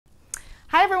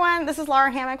Hi everyone, this is Lara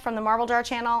Hammock from the Marble Jar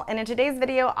channel, and in today's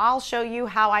video I'll show you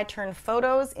how I turn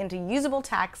photos into usable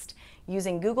text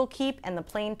using Google Keep and the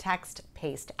Plain Text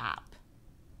Paste app.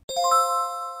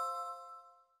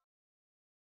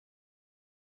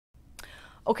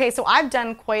 Okay, so I've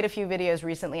done quite a few videos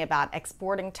recently about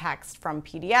exporting text from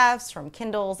PDFs, from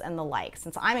Kindles, and the like.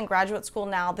 Since I'm in graduate school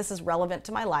now, this is relevant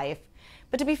to my life.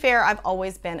 But to be fair, I've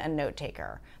always been a note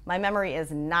taker. My memory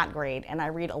is not great, and I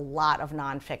read a lot of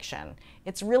nonfiction.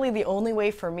 It's really the only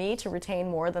way for me to retain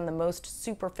more than the most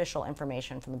superficial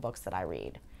information from the books that I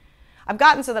read. I've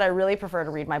gotten so that I really prefer to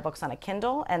read my books on a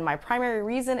Kindle, and my primary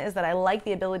reason is that I like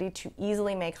the ability to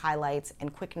easily make highlights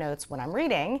and quick notes when I'm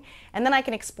reading, and then I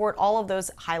can export all of those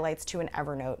highlights to an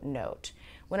Evernote note.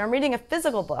 When I'm reading a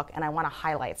physical book and I want to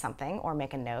highlight something or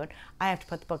make a note, I have to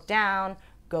put the book down,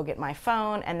 go get my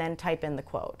phone, and then type in the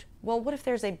quote. Well, what if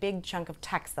there's a big chunk of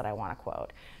text that I want to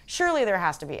quote? Surely there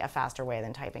has to be a faster way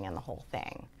than typing in the whole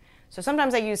thing. So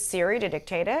sometimes I use Siri to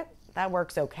dictate it. That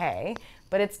works okay,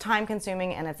 but it's time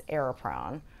consuming and it's error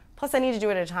prone. Plus I need to do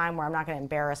it at a time where I'm not going to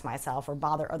embarrass myself or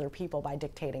bother other people by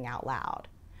dictating out loud.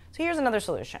 So here's another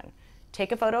solution.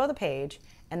 Take a photo of the page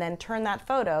and then turn that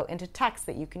photo into text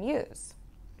that you can use.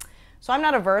 So I'm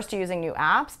not averse to using new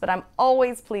apps, but I'm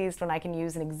always pleased when I can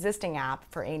use an existing app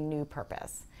for a new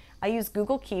purpose. I use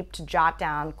Google Keep to jot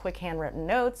down quick handwritten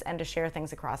notes and to share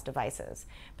things across devices.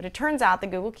 But it turns out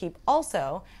that Google Keep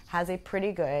also has a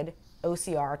pretty good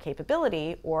OCR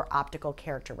capability, or optical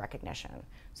character recognition.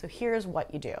 So here's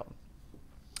what you do.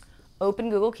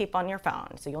 Open Google Keep on your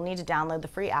phone. So you'll need to download the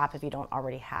free app if you don't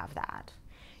already have that.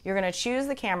 You're going to choose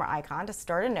the camera icon to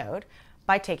start a note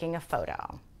by taking a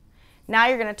photo. Now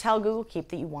you're going to tell Google Keep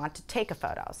that you want to take a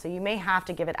photo, so you may have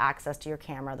to give it access to your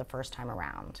camera the first time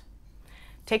around.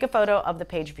 Take a photo of the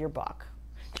page of your book.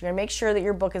 You're going to make sure that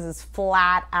your book is as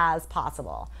flat as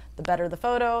possible. The better the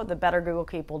photo, the better Google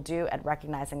Keep will do at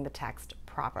recognizing the text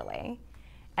properly.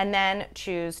 And then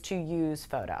choose to use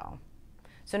photo.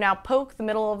 So now poke the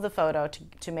middle of the photo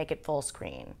to make it full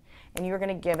screen. And you're going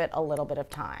to give it a little bit of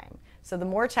time. So the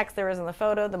more text there is in the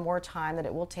photo, the more time that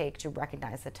it will take to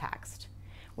recognize the text.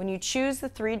 When you choose the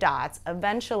three dots,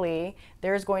 eventually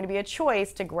there's going to be a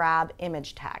choice to grab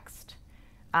image text.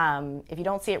 If you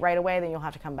don't see it right away, then you'll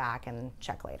have to come back and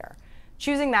check later.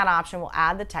 Choosing that option will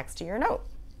add the text to your note.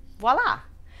 Voila!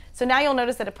 So now you'll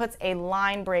notice that it puts a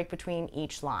line break between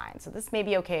each line. So this may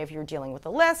be okay if you're dealing with a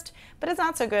list, but it's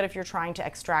not so good if you're trying to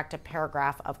extract a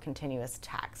paragraph of continuous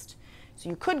text. So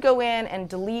you could go in and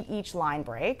delete each line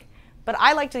break, but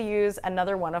I like to use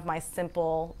another one of my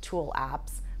simple tool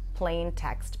apps, Plain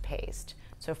Text Paste.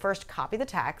 So first copy the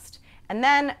text and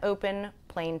then open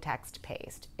Plain Text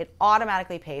Paste. It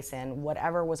automatically pastes in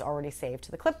whatever was already saved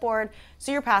to the clipboard,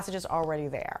 so your passage is already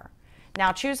there.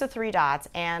 Now choose the three dots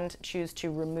and choose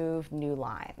to remove new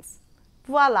lines.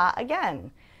 Voila,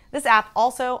 again. This app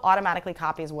also automatically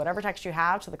copies whatever text you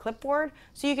have to the clipboard,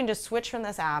 so you can just switch from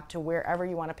this app to wherever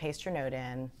you want to paste your note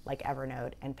in, like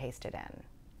Evernote, and paste it in.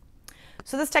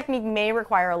 So this technique may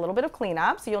require a little bit of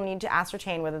cleanup, so you'll need to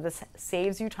ascertain whether this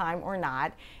saves you time or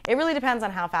not. It really depends on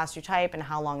how fast you type and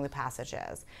how long the passage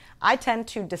is. I tend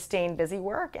to disdain busy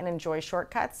work and enjoy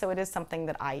shortcuts, so it is something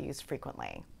that I use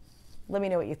frequently. Let me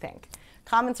know what you think.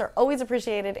 Comments are always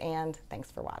appreciated, and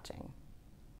thanks for watching.